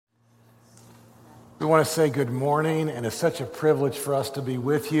We want to say good morning, and it's such a privilege for us to be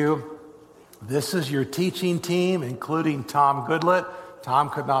with you. This is your teaching team, including Tom Goodlett. Tom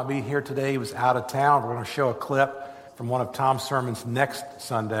could not be here today. He was out of town. We're going to show a clip from one of Tom's sermons next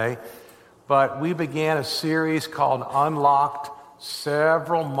Sunday. But we began a series called Unlocked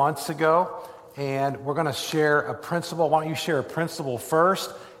several months ago, and we're going to share a principle. Why don't you share a principle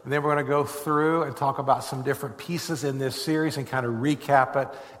first, and then we're going to go through and talk about some different pieces in this series and kind of recap it,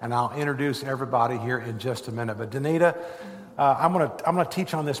 and I'll introduce everybody here in just a minute. But Danita, I'm going to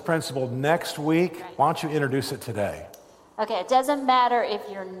teach on this principle next week. Why don't you introduce it today? Okay, it doesn't matter if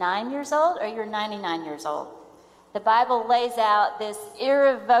you're 9 years old or you're 99 years old. The Bible lays out this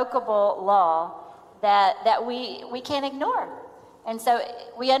irrevocable law that we can't ignore. And so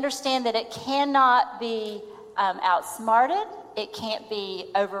we understand that it cannot be outsmarted. It can't be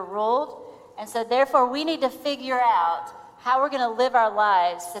overruled. And so therefore we need to figure out how we're going to live our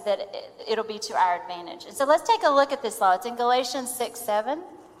lives so that it'll be to our advantage. And so let's take a look at this law. It's in Galatians 6:7.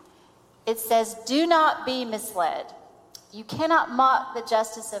 It says, "Do not be misled. You cannot mock the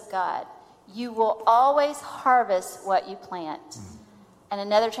justice of God. You will always harvest what you plant." And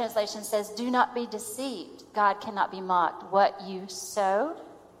another translation says, "Do not be deceived. God cannot be mocked. What you sowed,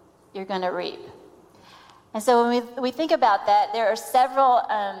 you're going to reap." And so when we think about that, there are several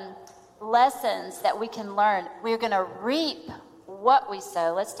lessons that we can learn. We're going to reap what we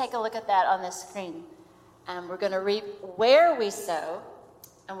sow. Let's take a look at that on the screen. We're going to reap where we sow,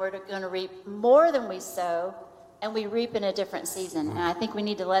 and we're going to reap more than we sow, and we reap in a different season. And I think we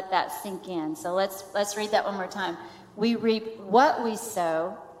need to let that sink in. So let's read that one more time. We reap what we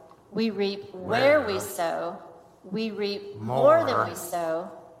sow, we reap where we sow, we reap more than we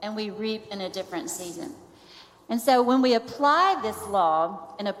sow, and we reap in a different season. And so when we apply this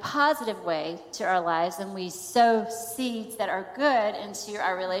law in a positive way to our lives, and we sow seeds that are good into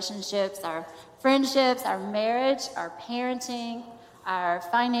our relationships, our friendships, our marriage, our parenting, our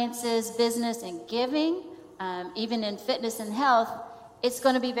finances, business, and giving, even in fitness and health, it's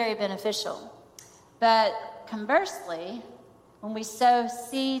going to be very beneficial. But conversely, when we sow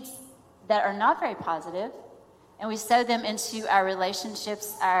seeds that are not very positive, and we sow them into our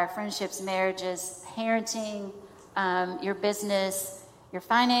relationships, our friendships, marriages, parenting, your business, your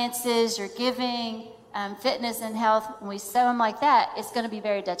finances, your giving, fitness and health, when we sow them like that, it's going to be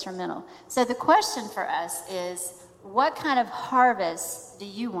very detrimental. So the question for us is, what kind of harvest do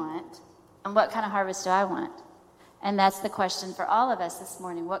you want, and what kind of harvest do I want? And that's the question for all of us this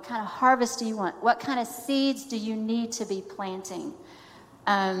morning. What kind of harvest do you want? What kind of seeds do you need to be planting?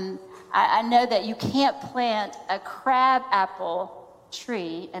 I know that you can't plant a crab apple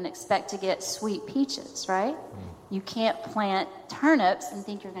tree and expect to get sweet peaches, right? You can't plant turnips and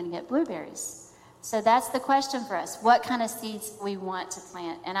think you're going to get blueberries. So that's the question for us. What kind of seeds we want to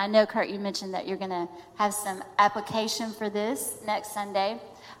plant? And I know, Kurt, you mentioned that you're going to have some application for this next Sunday.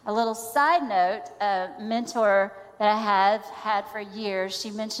 A little side note, a mentor that I have had for years, she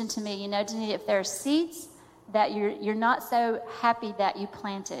mentioned to me, Danita, if there are seeds that you're not so happy that you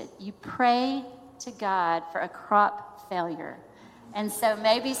planted, you pray to God for a crop failure. And so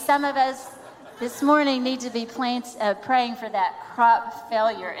maybe some of us this morning need to be praying for that crop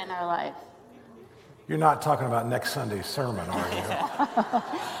failure in our life. You're not talking about next Sunday's sermon, are you?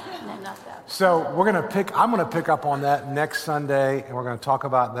 No, not that. So I'm going to pick up on that next Sunday, and we're going to talk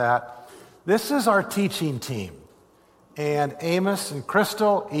about that. This is our teaching team. And Amos and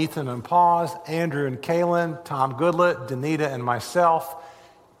Crystal, Ethan and Paws, Andrew and Kaylin, Tom Goodlett, Danita and myself.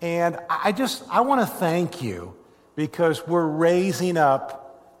 And I want to thank you, because we're raising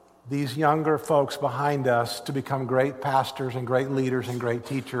up these younger folks behind us to become great pastors and great leaders and great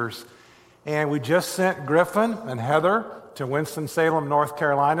teachers. And we just sent Griffin and Heather to Winston-Salem, North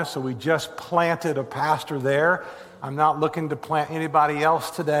Carolina, so we just planted a pastor there. I'm not looking to plant anybody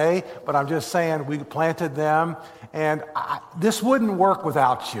else today, but I'm just saying we planted them, and this wouldn't work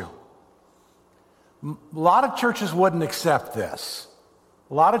without you. A lot of churches wouldn't accept this.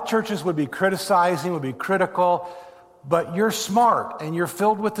 A lot of churches would be criticizing, would be critical, but you're smart and you're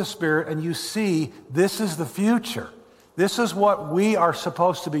filled with the Spirit, and you see this is the future. This is what we are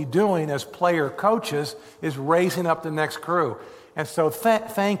supposed to be doing as player coaches, is raising up the next crew. And so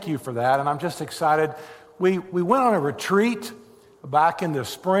thank you for that, and I'm just excited. We went on a retreat back in the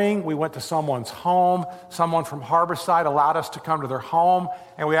spring. We went to someone's home. Someone from Harborside allowed us to come to their home,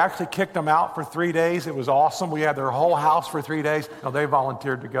 and we actually kicked them out for 3 days. It was awesome. We had their whole house for 3 days. No, they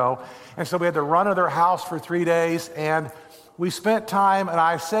volunteered to go. And so we had the run of their house for 3 days, and we spent time, and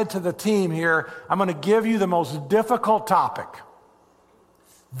I said to the team here, I'm going to give you the most difficult topic.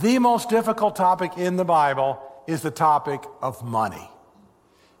 The most difficult topic in the Bible is the topic of money.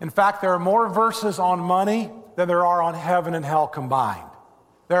 In fact, there are more verses on money than there are on heaven and hell combined.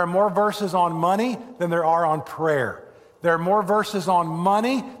 There are more verses on money than there are on prayer. There are more verses on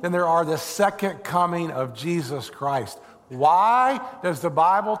money than there are the second coming of Jesus Christ. Why does the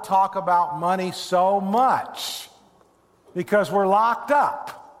Bible talk about money so much? Because we're locked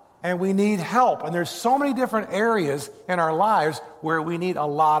up and we need help. And there's so many different areas in our lives where we need a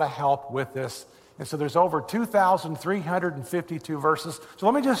lot of help with this. And so there's over 2,352 verses. So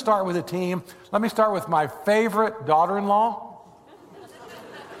let me just start with a team. Let me start with my favorite daughter-in-law.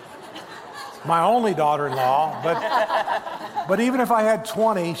 My only daughter-in-law, but even if I had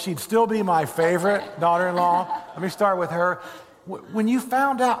 20, she'd still be my favorite daughter-in-law. Let me start with her. When you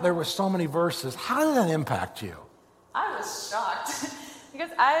found out there were so many verses, how did that impact you? I was shocked because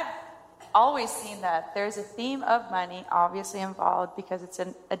I've always seen that there's a theme of money obviously involved because it's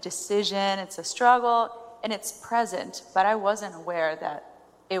a decision, it's a struggle, and it's present, but I wasn't aware that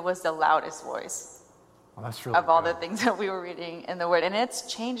it was the loudest voice. Well, that's really of all good. the things that we were reading in the Word. And it's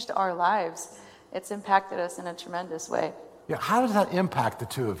changed our lives. It's impacted us in a tremendous way. Yeah, how does that impact the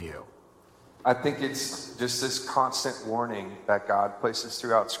two of you? I think it's just this constant warning that God places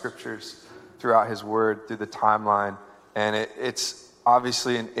throughout scriptures, throughout his word, through the timeline. And it's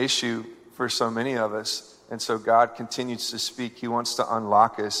obviously an issue for so many of us. And so God continues to speak. He wants to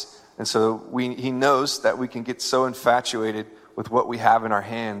unlock us. And so he knows that we can get so infatuated with what we have in our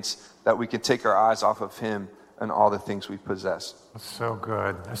hands that we can take our eyes off of him and all the things we possess. That's so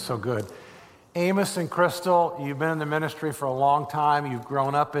good. That's so good. Amos and Crystal, you've been in the ministry for a long time. You've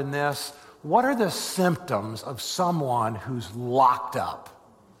grown up in this. What are the symptoms of someone who's locked up?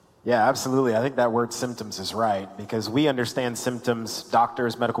 Yeah, absolutely. I think that word symptoms is right because we understand symptoms,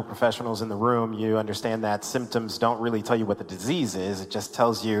 doctors, medical professionals in the room, you understand that symptoms don't really tell you what the disease is. It just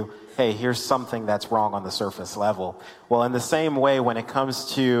tells you, hey, here's something that's wrong on the surface level. Well, in the same way, when it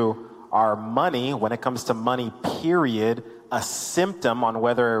comes to our money, when it comes to money, period, a symptom on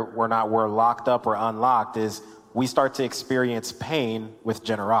whether or not we're locked up or unlocked is we start to experience pain with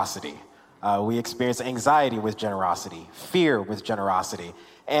generosity. We experience anxiety with generosity, fear with generosity.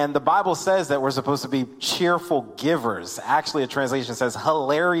 And the Bible says that we're supposed to be cheerful givers. Actually, a translation says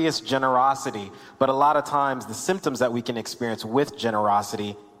hilarious generosity. But a lot of times, the symptoms that we can experience with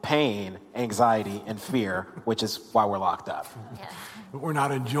generosity, pain, anxiety, and fear, which is why we're locked up. Yeah. We're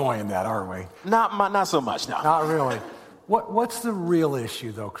not enjoying that, are we? Not so much, no. Not really. What's the real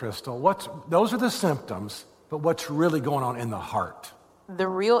issue, though, Crystal? Those are the symptoms, but what's really going on in the heart? The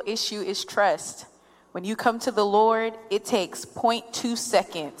real issue is trust. When you come to the Lord, it takes 0.2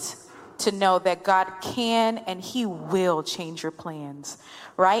 seconds to know that God can and he will change your plans,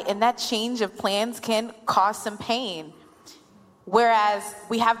 right? And that change of plans can cause some pain. Whereas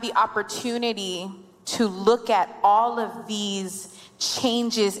we have the opportunity to look at all of these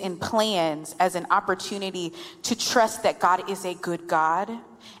changes in plans as an opportunity to trust that God is a good God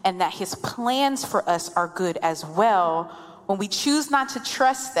and that his plans for us are good as well. When we choose not to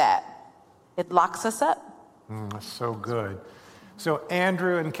trust that, it locks us up. That's so good. So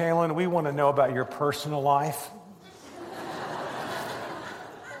Andrew and Kaylin, we want to know about your personal life.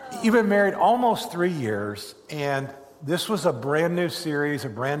 You've been married almost 3 years, and this was a brand new series, a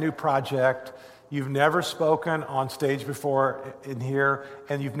brand new project. You've never spoken on stage before in here,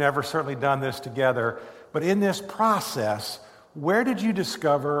 and you've never certainly done this together. But in this process, where did you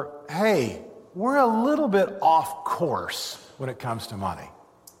discover, hey, we're a little bit off course when it comes to money?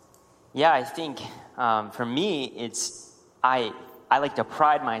 Yeah, I think for me, I like to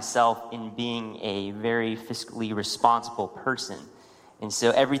pride myself in being a very fiscally responsible person. And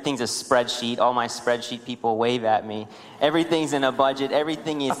so everything's a spreadsheet. All my spreadsheet people wave at me. Everything's in a budget.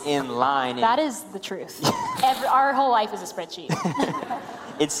 Everything is in line. That is the truth. Our whole life is a spreadsheet.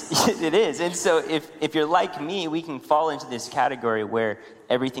 It is. And so if you're like me, we can fall into this category where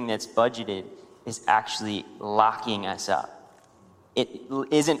everything that's budgeted is actually locking us up. It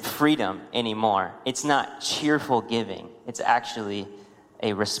isn't freedom anymore. It's not cheerful giving. It's actually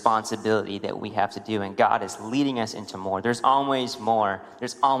a responsibility that we have to do, and God is leading us into more. There's always more.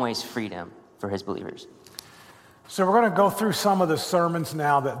 There's always freedom for his believers. So we're going to go through some of the sermons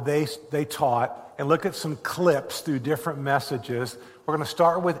now that they taught and look at some clips through different messages. We're going to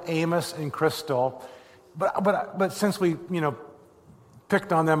start with Amos and Crystal, but since we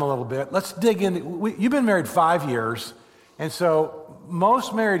picked on them a little bit, let's dig in. You've been married 5 years, and so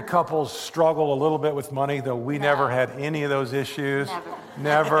most married couples struggle a little bit with money, though we never had any of those issues.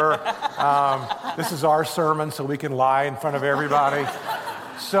 Never. This is our sermon, so we can lie in front of everybody.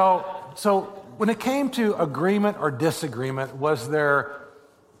 So when it came to agreement or disagreement, was there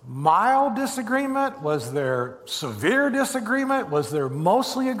mild disagreement? Was there severe disagreement? Was there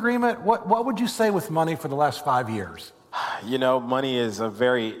mostly agreement? What would you say with money for the last 5 years? You know, money is a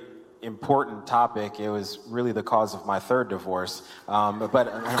very important topic. It was really the cause of my third divorce. But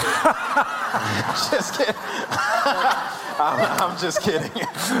just kidding. I'm just kidding.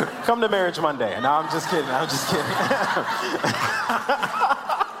 Come to Marriage Monday. No, I'm just kidding.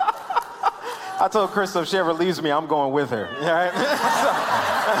 I told Crystal if she ever leaves me, I'm going with her. All right?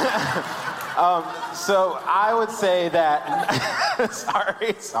 So I would say that,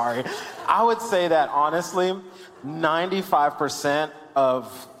 sorry. I would say that honestly, 95%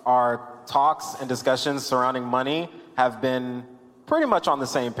 of our talks and discussions surrounding money have been pretty much on the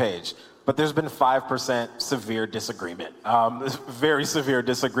same page. But there's been 5% severe disagreement, very severe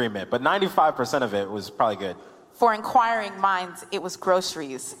disagreement. But 95% of it was probably good. For inquiring minds, it was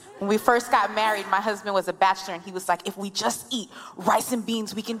groceries. When we first got married, my husband was a bachelor, and he was like, if we just eat rice and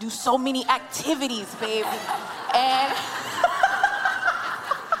beans, we can do so many activities, babe. And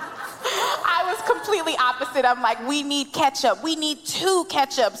I was completely opposite. I'm like, we need ketchup. We need 2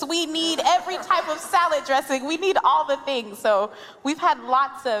 ketchups. We need every type of salad dressing. We need all the things. So we've had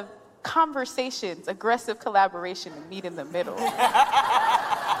lots of conversations, aggressive collaboration, and meet in the middle.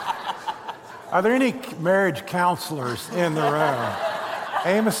 Are there any marriage counselors in the room?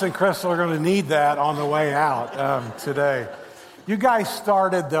 Amos and Crystal are going to need that on the way out today. You guys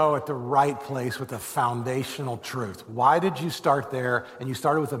started, though, at the right place with a foundational truth. Why did you start there? And you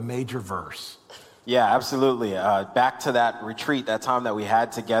started with a major verse. Yeah, absolutely. Back to that retreat, that time that we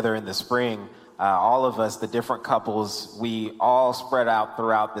had together in the spring, all of us, the different couples, we all spread out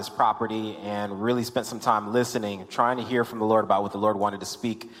throughout this property and really spent some time listening, trying to hear from the Lord about what the Lord wanted to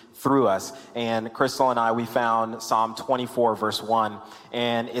speak through us. And Crystal and I, we found Psalm 24, verse 1.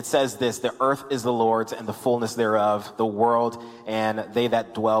 And it says this: the earth is the Lord's and the fullness thereof, the world and they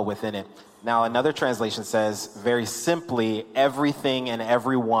that dwell within it. Now, another translation says, very simply, everything and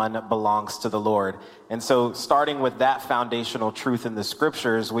everyone belongs to the Lord. And so starting with that foundational truth in the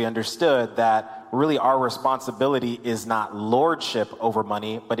scriptures, we understood that really our responsibility is not lordship over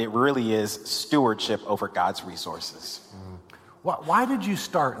money, but it really is stewardship over God's resources. Why did you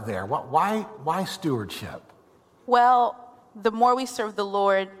start there? Why stewardship? Well, the more we serve the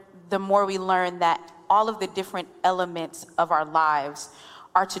Lord, the more we learn that all of the different elements of our lives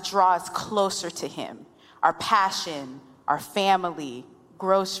are to draw us closer to Him. Our passion, our family,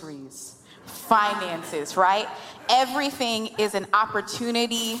 groceries, finances, right? Everything is an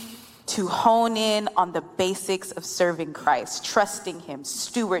opportunity to hone in on the basics of serving Christ, trusting Him,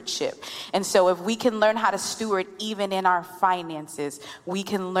 stewardship. And so if we can learn how to steward even in our finances, we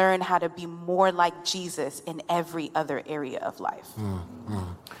can learn how to be more like Jesus in every other area of life. Mm-hmm.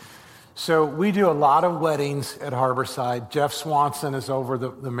 So we do a lot of weddings at Harborside. Jeff Swanson is over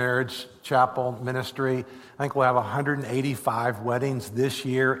the marriage chapel ministry. I think we'll have 185 weddings this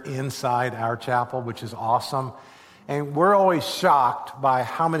year inside our chapel, which is awesome. And we're always shocked by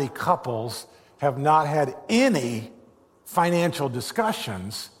how many couples have not had any financial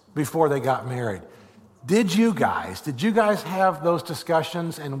discussions before they got married. Did you guys have those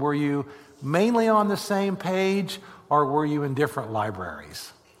discussions, and were you mainly on the same page, or were you in different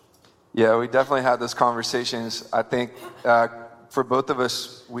libraries? Yeah, we definitely had those conversations. I think for both of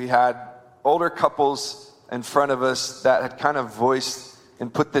us, we had older couples in front of us that had kind of voiced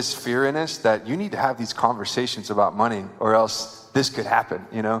and put this fear in us that you need to have these conversations about money or else this could happen,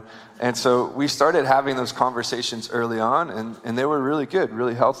 you know? And so we started having those conversations early on, and they were really good,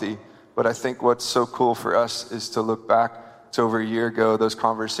 really healthy. But I think what's so cool for us is to look back to over a year ago, those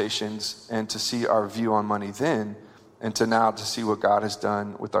conversations, and to see our view on money then, and to now to see what God has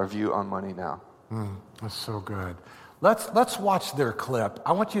done with our view on money now. That's so good. Let's watch their clip.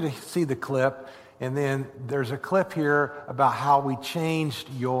 I want you to see the clip, and then there's a clip here about how we changed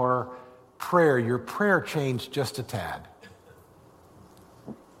your prayer. Your prayer changed just a tad.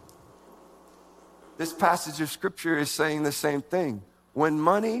 This passage of scripture is saying the same thing. When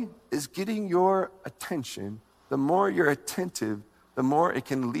money is getting your attention, the more you're attentive, the more it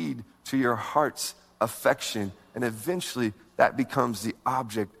can lead to your heart's affection. And eventually that becomes the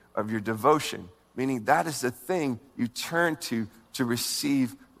object of your devotion, meaning that is the thing you turn to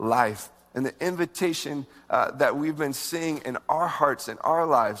receive life. And the invitation that we've been seeing in our hearts and our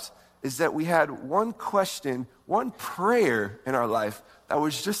lives is that we had one question, one prayer in our life that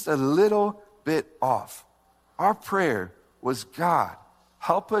was just a little bit off. Our prayer was, God,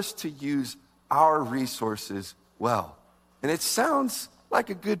 help us to use our resources well. And it sounds like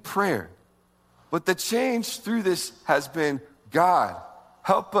a good prayer. But the change through this has been, God,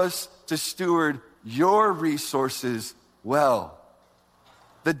 help us to steward your resources well.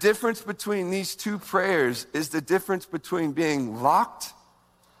 The difference between these two prayers is the difference between being locked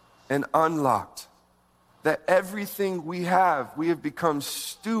and unlocked. That everything we have become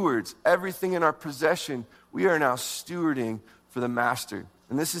stewards. Everything in our possession, we are now stewarding for the master.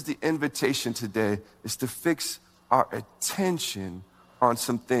 And this is the invitation today, is to fix our attention on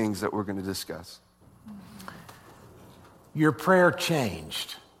some things that we're going to discuss. Your prayer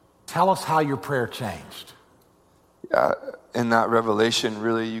changed. Tell us how your prayer changed. In that revelation,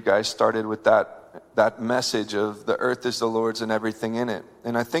 really, you guys started with that message of the earth is the Lord's and everything in it.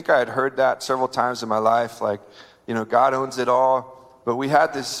 And I think I had heard that several times in my life, like, God owns it all. But we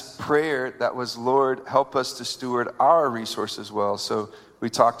had this prayer that was, Lord, help us to steward our resources well. So we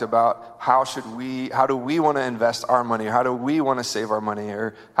talked about how do we want to invest our money? How do we want to save our money?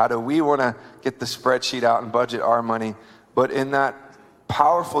 Or how do we want to get the spreadsheet out and budget our money? But in that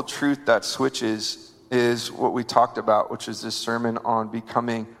powerful truth that switches is what we talked about, which is this sermon on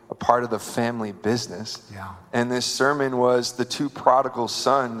becoming a part of the family business. Yeah. And this sermon was the two prodigal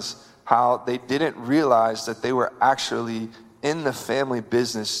sons, how they didn't realize that they were actually in the family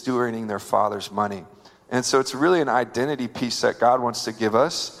business stewarding their father's money. And so it's really an identity piece that God wants to give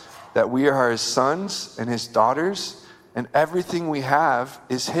us, that we are his sons and his daughters, and everything we have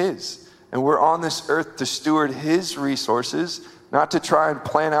is his. And we're on this earth to steward his resources, not to try and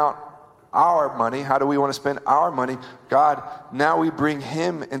plan out our money. How do we want to spend our money? God, now we bring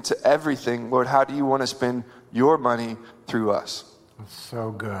him into everything. Lord, how do you want to spend your money through us? That's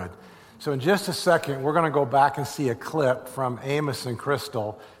so good. So in just a second, we're going to go back and see a clip from Amos and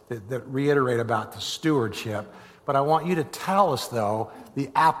Crystal that reiterate about the stewardship. But I want you to tell us, though, the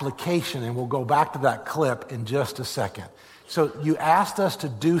application, and we'll go back to that clip in just a second. So you asked us to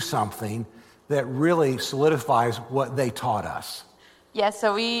do something that really solidifies what they taught us. Yes,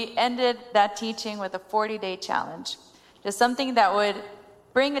 so we ended that teaching with a 40-day challenge. Just something that would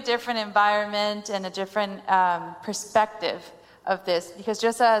bring a different environment and a different perspective of this. Because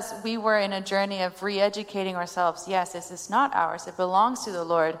just as we were in a journey of re-educating ourselves, yes, this is not ours, it belongs to the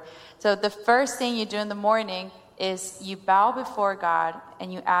Lord. So the first thing you do in the morning is you bow before God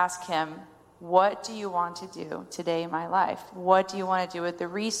and you ask him, what do you want to do today in my life? What do you want to do with the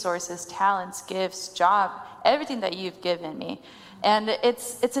resources, talents, gifts, job, everything that you've given me? And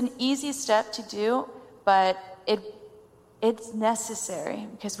it's an easy step to do, but it's necessary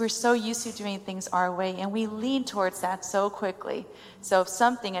because we're so used to doing things our way and we lean towards that so quickly. So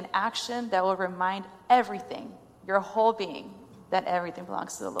an action that will remind everything, your whole being, that everything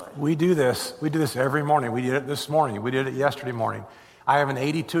belongs to the Lord. We do this every morning. We did it this morning. We did it yesterday morning. I have an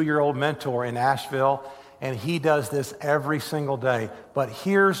 82-year-old mentor in Asheville, and he does this every single day. But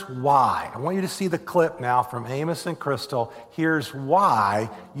here's why. I want you to see the clip now from Amos and Crystal. Here's why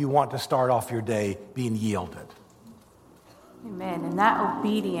you want to start off your day being yielded. Amen. And that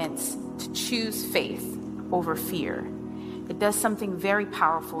obedience to choose faith over fear, it does something very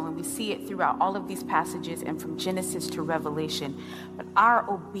powerful, and we see it throughout all of these passages and from Genesis to Revelation. But our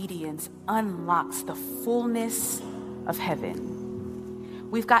obedience unlocks the fullness of heaven.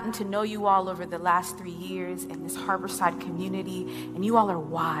 We've gotten to know you all over the last 3 years in this Harborside community, and you all are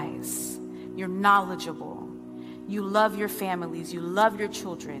wise. You're knowledgeable. You love your families. You love your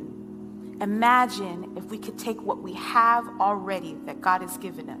children. Imagine if we could take what we have already that God has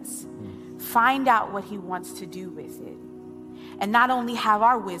given us, find out what he wants to do with it, and not only have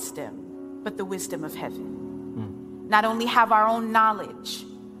our wisdom, but the wisdom of heaven. Not only have our own knowledge,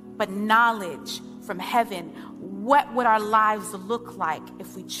 but knowledge from heaven. What would our lives look like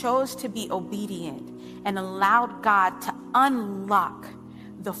if we chose to be obedient and allowed God to unlock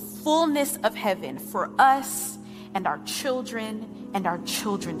the fullness of heaven for us and our children and our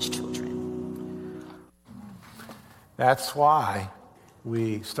children's children? That's why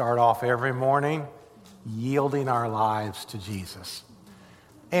we start off every morning yielding our lives to Jesus.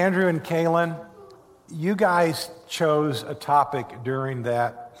 Andrew and Kaylin, you guys chose a topic during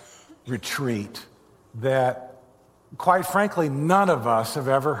that retreat that, quite frankly, none of us have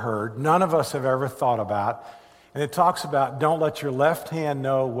ever heard, none of us have ever thought about. And it talks about don't let your left hand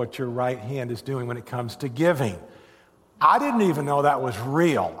know what your right hand is doing when it comes to giving. I didn't even know that was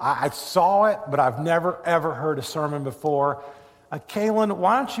real. I saw it, but I've never, ever heard a sermon before. Kaylin,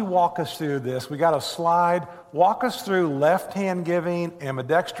 why don't you walk us through this? We got a slide. Walk us through left-hand giving,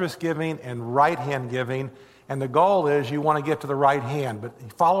 ambidextrous giving, and right-hand giving. And the goal is you want to get to the right hand. But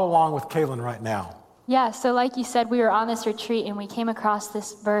follow along with Kaylin right now. Yeah, so like you said, we were on this retreat and we came across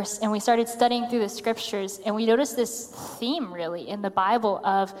this verse and we started studying through the scriptures and we noticed this theme really in the Bible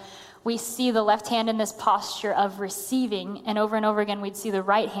of we see the left hand in this posture of receiving, and over again we'd see the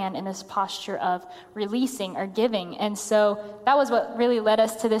right hand in this posture of releasing or giving. And so that was what really led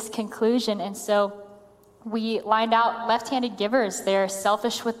us to this conclusion. And so we lined out left-handed givers. They're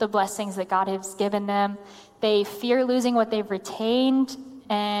selfish with the blessings that God has given them. They fear losing what they've retained,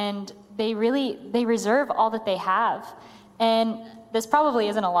 and they reserve all that they have. And this probably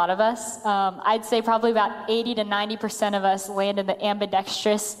isn't a lot of us. I'd say probably about 80 to 90% of us land in the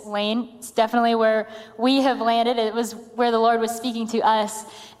ambidextrous lane. It's definitely where we have landed. It was where the Lord was speaking to us.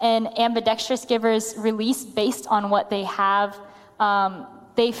 And ambidextrous givers release based on what they have.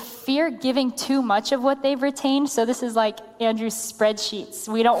 They fear giving too much of what they've retained. So this is like Andrew's spreadsheets.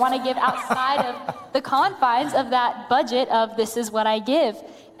 We don't want to give outside of the confines of that budget of this is what I give.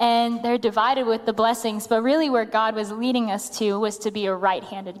 And they're divided with the blessings. But really where God was leading us to was to be a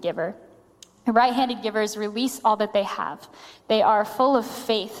right-handed giver. Right-handed givers release all that they have. They are full of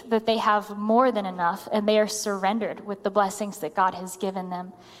faith that they have more than enough, and they are surrendered with the blessings that God has given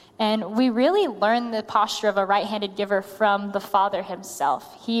them. And we really learn the posture of a right-handed giver from the Father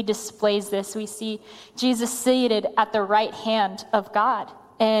himself. He displays this. We see Jesus seated at the right hand of God.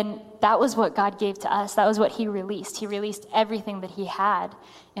 And that was what God gave to us. That was what he released. He released everything that he had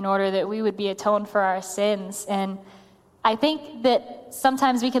in order that we would be atoned for our sins. And I think that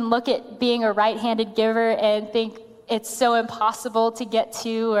sometimes we can look at being a right-handed giver and think it's so impossible to get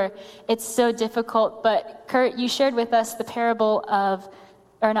to, or it's so difficult. But Kurt, you shared with us the parable of,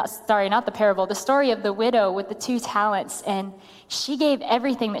 the story of the widow with the 2 talents, and she gave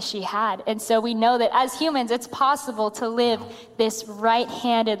everything that she had. And so we know that as humans, it's possible to live this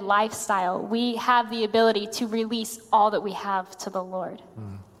right-handed lifestyle. We have the ability to release all that we have to the Lord.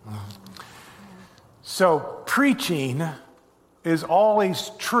 Mm-hmm. So preaching is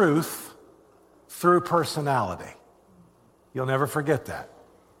always truth through personality. You'll never forget that.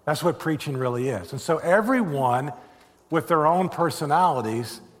 That's what preaching really is. And so everyone with their own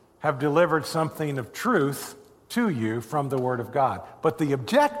personalities have delivered something of truth to you from the Word of God. But the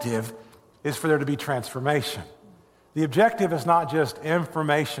objective is for there to be transformation. The objective is not just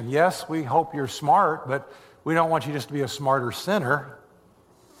information. Yes, we hope you're smart, but we don't want you just to be a smarter sinner.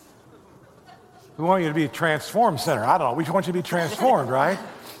 We want you to be a transformed sinner. I don't know. We want you to be transformed, right?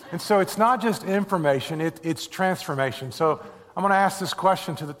 And so it's not just information, it's transformation. So I'm going to ask this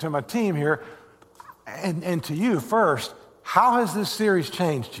question to my team here. And to you first, how has this series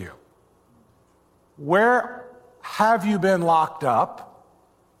changed you? Where have you been locked up?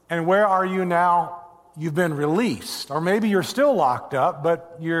 And where are you now? You've been released. Or maybe you're still locked up,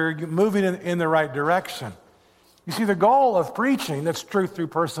 but you're moving in the right direction. You see, the goal of preaching that's truth through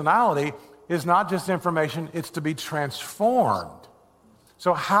personality is not just information, it's to be transformed.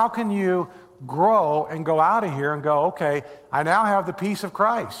 So how can you grow and go out of here and go, okay, I now have the peace of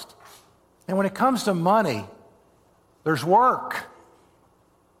Christ. And when it comes to money, there's work,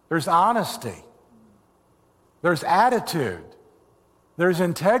 there's honesty, there's attitude, there's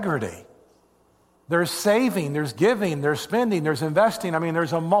integrity, there's saving, there's giving, there's spending, there's investing. I mean,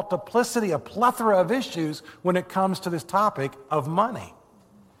 there's a multiplicity, a plethora of issues when it comes to this topic of money.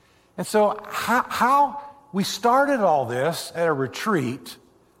 And so how we started all this at a retreat,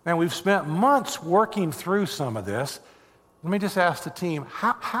 and we've spent months working through some of this. Let me just ask the team,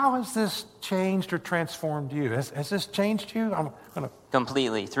 how has this changed or transformed you? Has this changed you?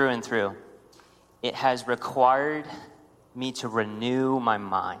 Completely, through and through. It has required me to renew my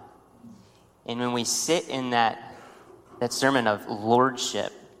mind. And when we sit in that sermon of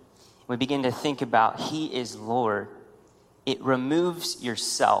lordship, we begin to think about He is Lord, it removes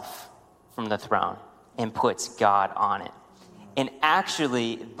yourself from the throne and puts God on it. And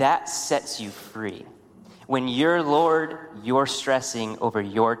actually, that sets you free. When you're Lord, you're stressing over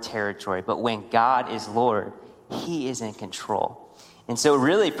your territory. But when God is Lord, He is in control. And so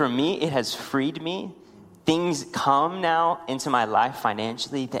really, for me, it has freed me. Things come now into my life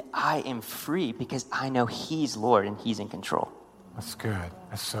financially that I am free because I know He's Lord and He's in control. That's good.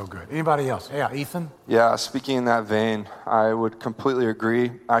 That's so good. Anybody else? Yeah, Ethan? Yeah, speaking in that vein, I would completely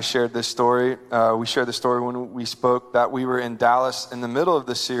agree. I shared this story. We shared the story when we spoke that we were in Dallas in the middle of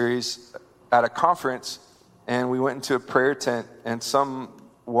the series at a conference, and we went into a prayer tent, and some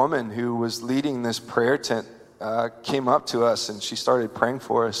woman who was leading this prayer tent came up to us, and she started praying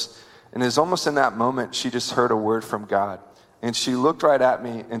for us. And it was almost in that moment, she just heard a word from God. And she looked right at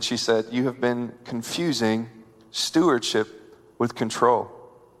me, and she said, "You have been confusing stewardship with control."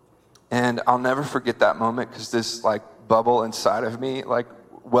 And I'll never forget that moment because this bubble inside of me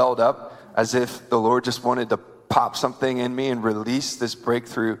welled up. as if the Lord just wanted to pop something in me and release this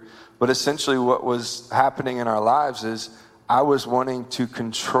breakthrough. But essentially what was happening in our lives is I was wanting to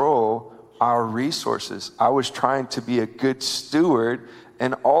control our resources. I was trying to be a good steward,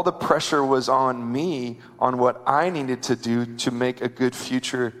 and all the pressure was on me on what I needed to do to make a good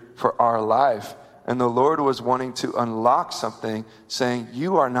future for our life. And the Lord was wanting to unlock something, saying,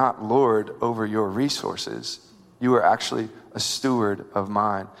 you are not Lord over your resources. You are actually a steward of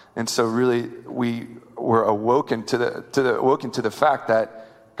mine. And so really we were awoken to the fact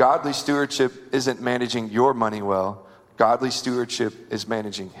that godly stewardship isn't managing your money well. Godly stewardship is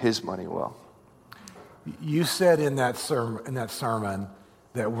managing his money well. You said in that sermon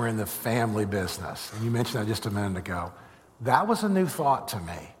that we're in the family business. And you mentioned that just a minute ago. That was a new thought to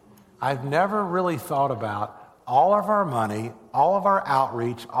me. I've never really thought about all of our money, all of our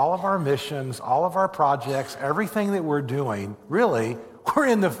outreach, all of our missions, all of our projects, everything that we're doing, really, we're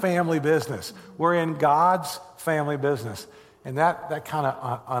in the family business. We're in God's family business. And that kind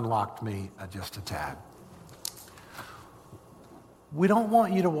of unlocked me just a tad. We don't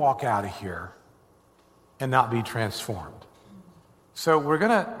want you to walk out of here and not be transformed. So we're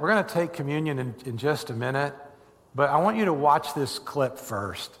gonna take communion in just a minute, but I want you to watch this clip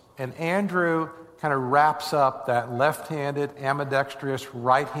first. And Andrew kind of wraps up that left-handed, ambidextrous,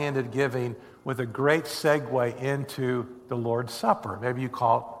 right-handed giving with a great segue into the Lord's Supper. Maybe you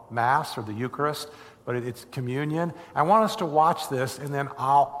call it Mass or the Eucharist, but it's communion. I want us to watch this, and then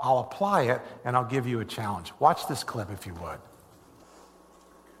I'll apply it, and I'll give you a challenge. Watch this clip, if you would.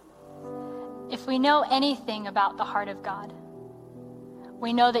 If we know anything about the heart of God,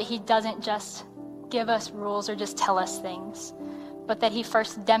 we know that he doesn't just give us rules or just tell us things, but that he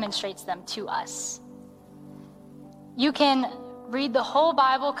first demonstrates them to us. You can read the whole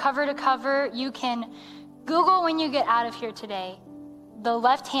Bible cover to cover. You can Google when you get out of here today, the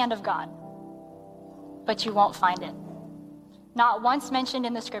left hand of God, but you won't find it. Not once mentioned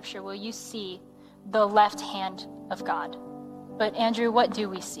in the scripture will you see the left hand of God. But Andrew, what do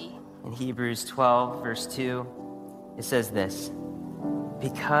we see? In Hebrews 12, verse 2, it says this: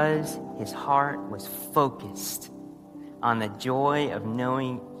 because his heart was focused on the joy of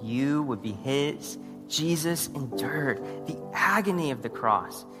knowing you would be his, Jesus endured the agony of the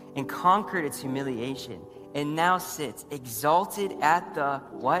cross and conquered its humiliation, and now sits exalted at the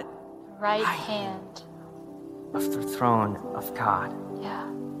what? Right hand of the throne of God. Yeah.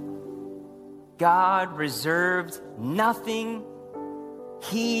 God reserved nothing.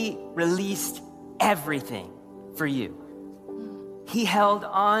 He released everything for you. He held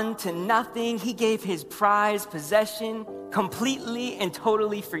on to nothing. He gave his prized possession completely and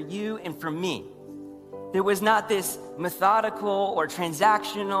totally for you and for me. There was not this methodical or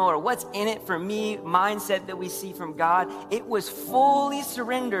transactional or what's in it for me mindset that we see from God. It was fully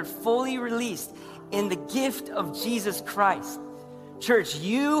surrendered, fully released in the gift of Jesus Christ. Church,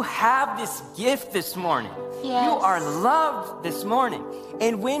 you have this gift this morning. Yes. You are loved this morning.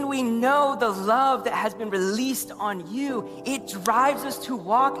 And when we know the love that has been released on you, it drives us to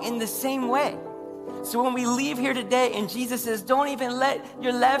walk in the same way. So when we leave here today and Jesus says, don't even let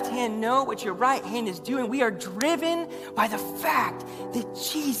your left hand know what your right hand is doing, we are driven by the fact that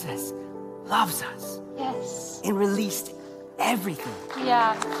Jesus loves us. Yes. And released everything.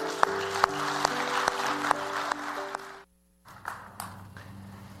 Yeah.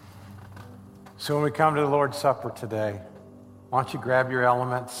 So when we come to the Lord's Supper today, why don't you grab your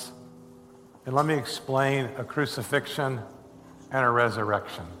elements and let me explain a crucifixion and a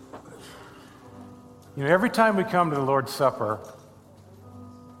resurrection. You know, every time we come to the Lord's Supper,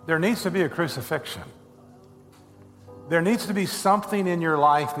 there needs to be a crucifixion. There needs to be something in your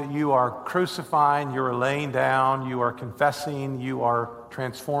life that you are crucifying, you are laying down, you are confessing, you are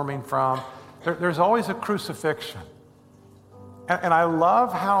transforming from. There's always a crucifixion. And I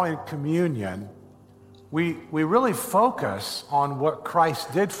love how in communion, we really focus on what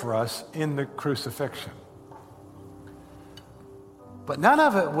Christ did for us in the crucifixion. But none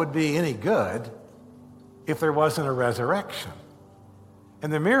of it would be any good if there wasn't a resurrection.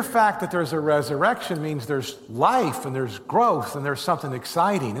 And the mere fact that there's a resurrection means there's life and there's growth and there's something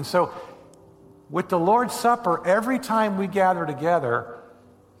exciting. And so with the Lord's Supper, every time we gather together,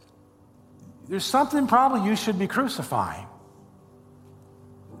 there's something probably you should be crucifying.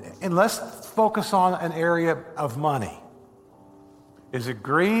 And let's focus on an area of money. Is it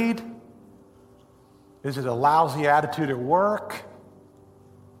greed? Is it a lousy attitude at work?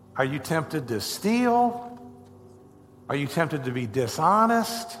 Are you tempted to steal? Are you tempted to be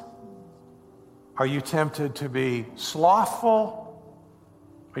dishonest? Are you tempted to be slothful?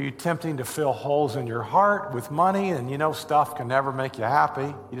 Are you tempting to fill holes in your heart with money? And you know stuff can never make you happy.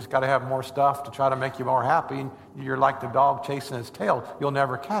 You just got to have more stuff to try to make you more happy. And you're like the dog chasing its tail. You'll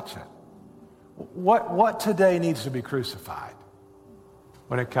never catch it. What today needs to be crucified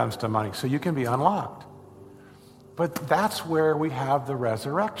when it comes to money so you can be unlocked? But that's where we have the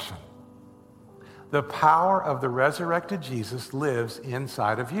resurrection. The power of the resurrected Jesus lives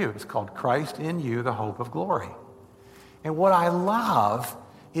inside of you. It's called Christ in you, the hope of glory. And what I love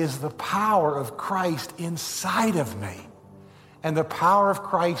is the power of Christ inside of me and the power of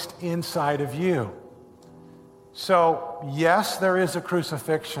Christ inside of you. So, yes, there is a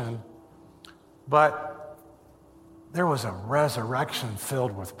crucifixion, but there was a resurrection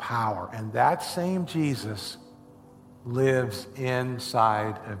filled with power, and that same Jesus lives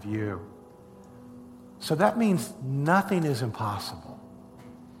inside of you. So that means nothing is impossible.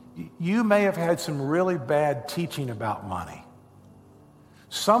 You may have had some really bad teaching about money.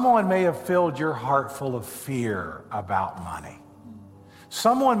 Someone may have filled your heart full of fear about money.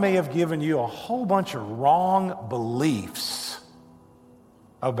 Someone may have given you a whole bunch of wrong beliefs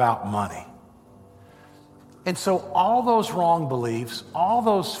about money. And so all those wrong beliefs, all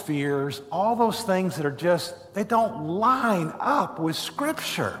those fears, all those things that are just, they don't line up with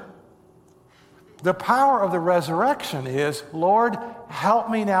Scripture. The power of the resurrection is, Lord, help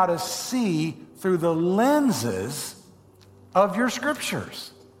me now to see through the lenses of your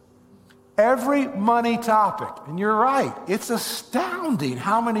Scriptures. Every money topic, and you're right, it's astounding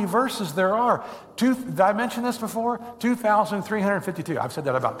how many verses there are. Did I mention this before? 2,352. I've said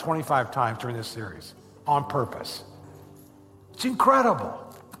that about 25 times during this series on purpose. It's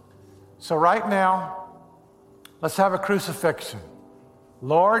incredible. So right now, let's have a crucifixion.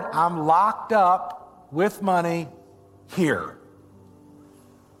 Lord, I'm locked up with money here,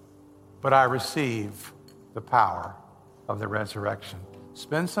 but I receive the power of the resurrection.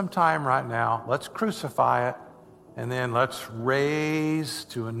 Spend some time right now. Let's crucify it, and then let's raise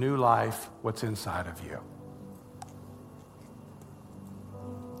to a new life what's inside of you.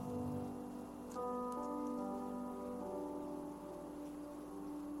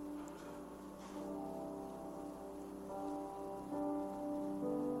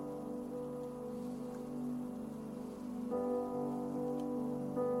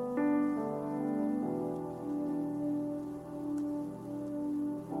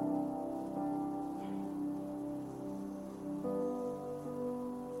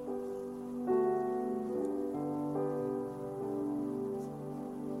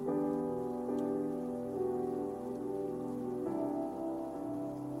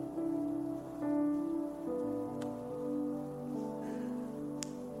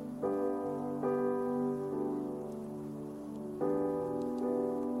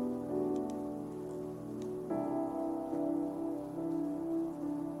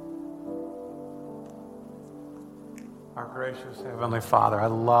 Our gracious Heavenly Father, I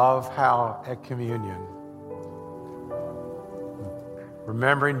love how at communion,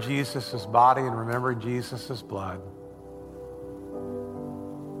 remembering Jesus' body and remembering Jesus' blood,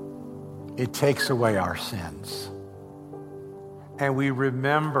 it takes away our sins. And we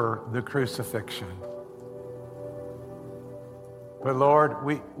remember the crucifixion. But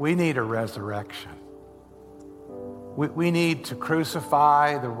Lord, we need a resurrection. We need to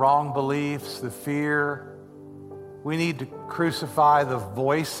crucify the wrong beliefs, the fear. We need to crucify the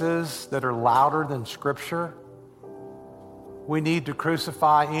voices that are louder than Scripture. We need to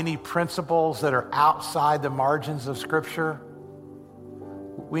crucify any principles that are outside the margins of Scripture.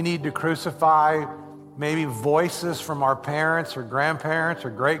 We need to crucify maybe voices from our parents or grandparents or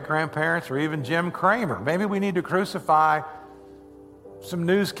great-grandparents or even Jim Cramer. Maybe we need to crucify some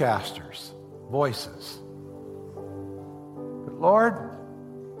newscasters' voices. But Lord,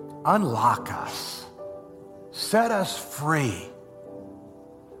 unlock us. Set us free.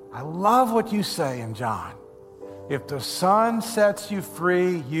 I love what you say in John. If the Son sets you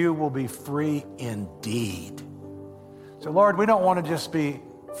free, you will be free indeed. So Lord, we don't want to just be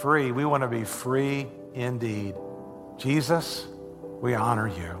free. We want to be free indeed. Jesus, we honor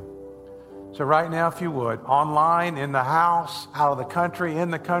you. So right now, if you would, online, in the house, out of the country,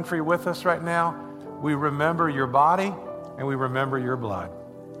 in the country with us right now, we remember your body and we remember your blood.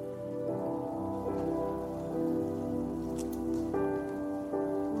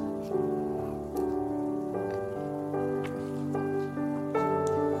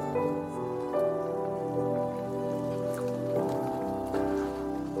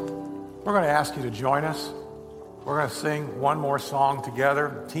 We're going to ask you to join us. We're going to sing one more song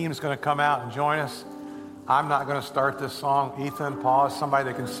together. The team's going to come out and join us. I'm not going to start this song. Ethan, Paul, somebody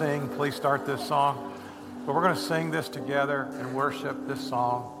that can sing, please start this song. But we're going to sing this together and worship this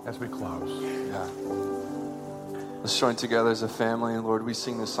song as we close. Yeah. Let's join together as a family, and Lord, we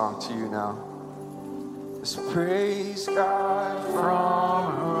sing this song to you now. Let's praise God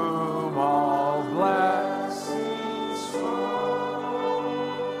From whom all blessings flow.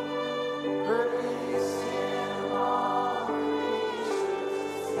 Praise Him, all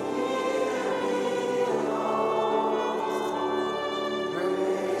creatures here below.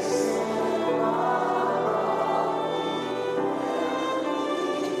 Praise Him above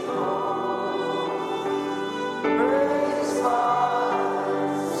the earth. Praise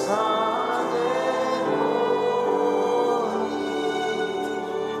Father, Son, and Holy.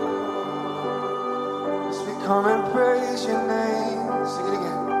 As we come and praise your name, sing it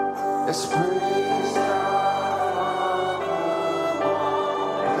again. Let's praise God.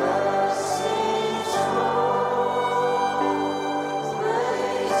 Blessings flow.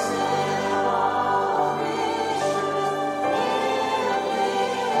 Praise Him, all creatures here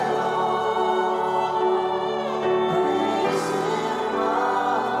below. Praise Him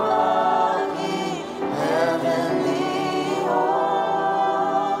above the heavenly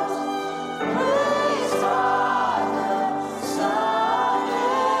hosts. Praise Father, Son,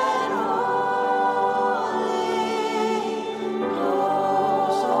 and Holy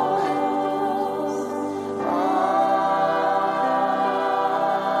Ghost. Amen.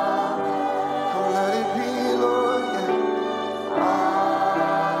 Come, let it be, Lord.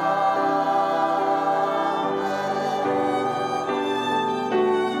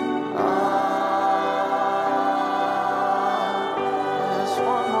 Just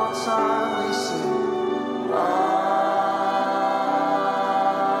one more time we sing.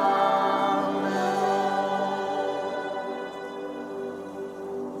 Amen.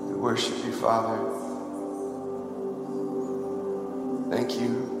 We worship you, Father. Thank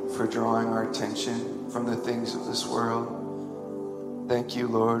you for drawing our attention from the things of this world. Thank you,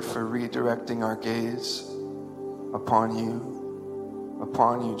 Lord, for redirecting our gaze upon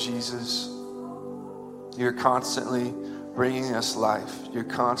you, Jesus. You're constantly bringing us life. You're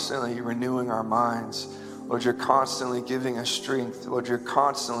constantly renewing our minds. Lord, you're constantly giving us strength. Lord, you're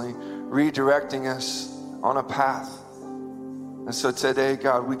constantly redirecting us on a path. And so today,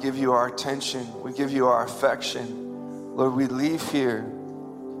 God, we give you our attention. We give you our affection. Lord, we leave here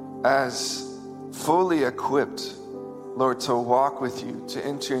as fully equipped, Lord, to walk with you, to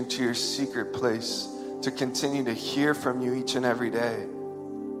enter into your secret place, to continue to hear from you each and every day.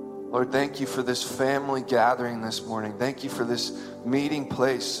 Lord, thank you for this family gathering this morning. Thank you for this meeting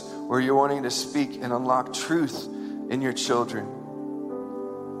place where you're wanting to speak and unlock truth in your children.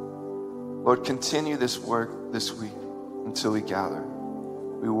 Lord, continue this work this week until we gather.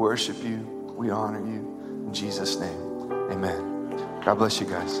 We worship you. We honor you. In Jesus' name, amen. God bless you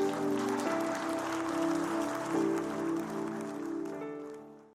guys.